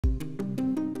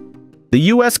The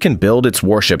US can build its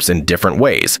warships in different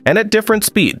ways and at different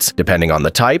speeds, depending on the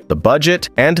type, the budget,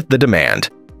 and the demand.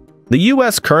 The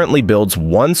US currently builds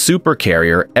one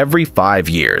supercarrier every 5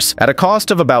 years, at a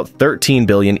cost of about $13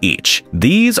 billion each.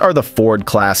 These are the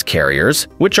Ford-class carriers,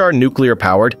 which are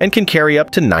nuclear-powered and can carry up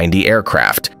to 90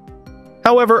 aircraft.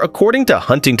 However, according to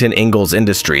Huntington Ingalls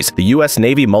Industries, the U.S.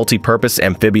 Navy multi-purpose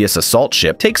amphibious assault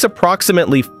ship takes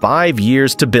approximately 5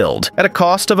 years to build, at a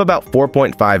cost of about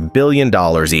 $4.5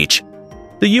 billion each.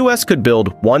 The U.S. could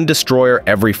build one destroyer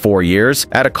every 4 years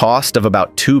at a cost of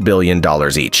about $2 billion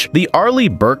each. The Arleigh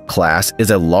Burke class is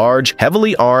a large,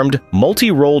 heavily armed,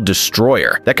 multi-role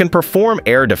destroyer that can perform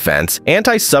air defense,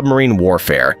 anti-submarine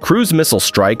warfare, cruise missile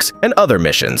strikes, and other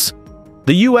missions.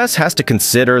 The U.S. has to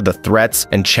consider the threats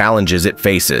and challenges it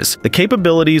faces, the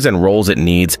capabilities and roles it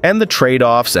needs, and the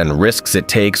trade-offs and risks it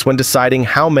takes when deciding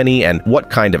how many and what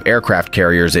kind of aircraft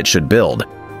carriers it should build.